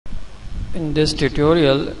In this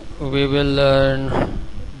tutorial we will learn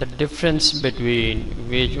the difference between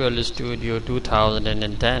Visual Studio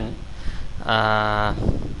 2010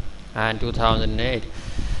 and 2008.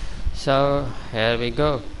 So here we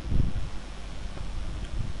go.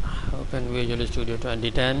 Open Visual Studio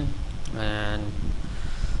 2010 and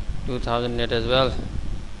 2008 as well.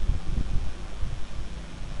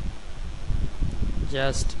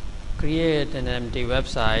 Just create an empty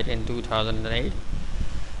website in 2008.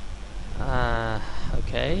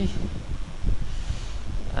 Okay,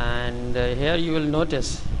 and here you will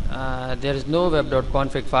notice there is no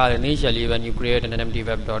web.config file initially when you create an empty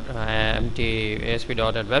empty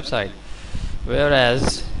ASP.NET website,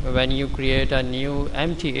 whereas when you create a new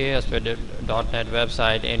empty ASP.NET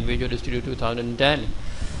website in Visual Studio 2010,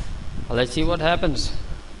 let's see what happens.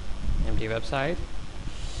 Empty website.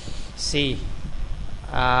 See,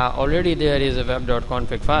 already there is a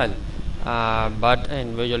web.config file. But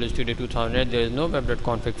in Visual Studio 2008 there is no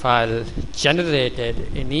web.config file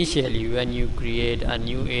generated initially when you create a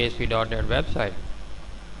new ASP.NET website.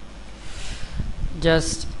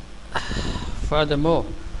 Just furthermore,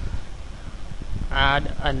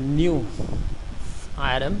 add a new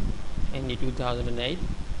item in the 2008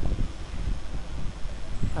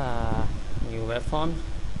 new web form.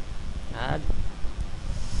 Add.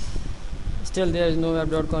 Still there is no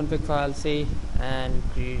web.config file. See, and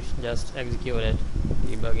just execute it.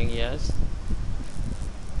 Debugging, yes.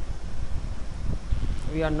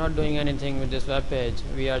 We are not doing anything with this web page.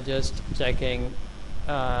 We are just checking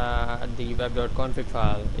the web.config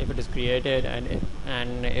file, if it is created,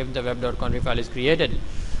 and if the web.config file is created,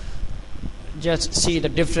 just see the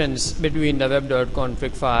difference between the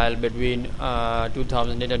web.config file between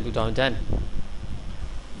 2008 and 2010.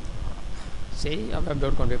 See, a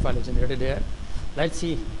web.config file is generated there. Let's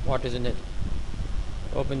see what is in it.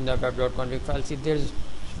 Open the web.config file. See, there's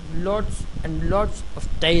lots and lots of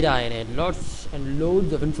data in it, lots and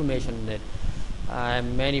loads of information in it.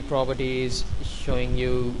 Many properties, showing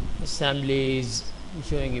you assemblies,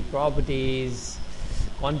 showing you properties,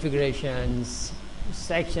 configurations,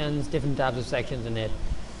 sections, different types of sections in it.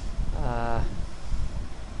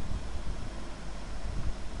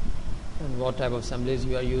 And what type of assemblies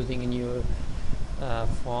you are using in your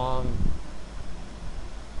form.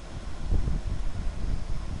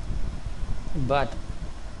 But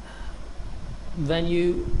when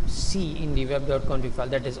you see in the web.config file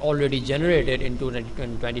that is already generated in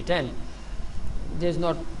 2010, there's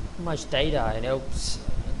not much data. Oops,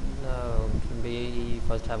 no, we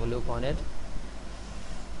first have a look on it.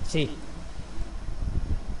 See,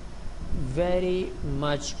 very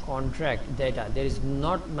much contract data. There is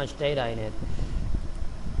not much data in it.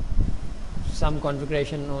 Some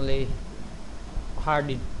configuration, only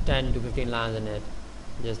hardly 10 to 15 lines in it.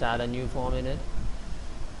 Just add a new form in it,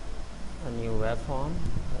 a new web form.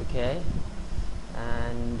 Okay,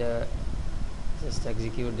 and just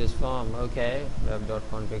execute this form. Okay,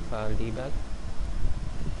 web.config file debug.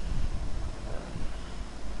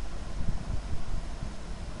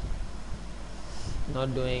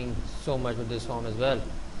 Not doing so much with this form as well.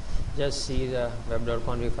 Just see the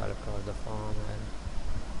web.config file across the form and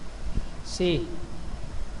see,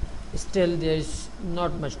 still there is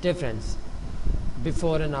not much difference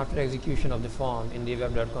before and after execution of the form in the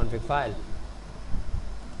web.config file.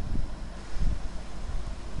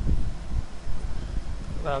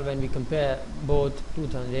 Well, when we compare both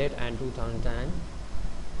 2008 and 2010,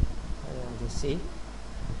 I want to see.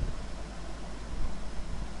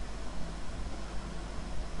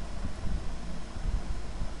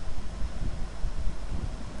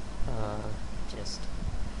 Just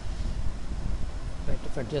bit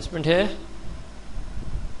of adjustment here.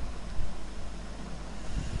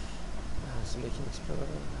 Solution Explorer,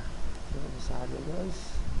 the side windows,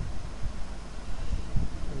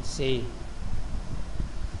 and see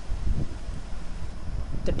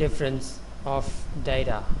the difference of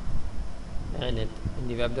data in it in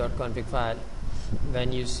the web.config file.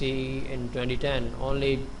 When you see in 2010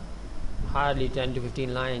 only hardly 10 to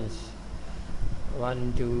 15 lines,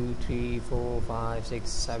 1, 2, 3, 4, 5, 6,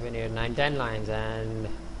 7, 8, 9, 10 lines, and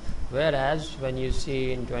whereas when you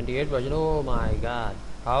see in 28 version, oh my god,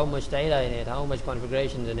 how much data in it, how much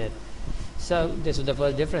configurations in it. So this is the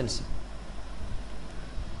first difference.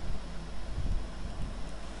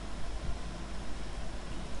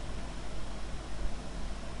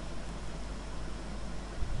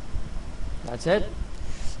 That's it.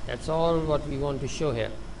 That's all what we want to show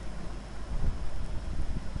here.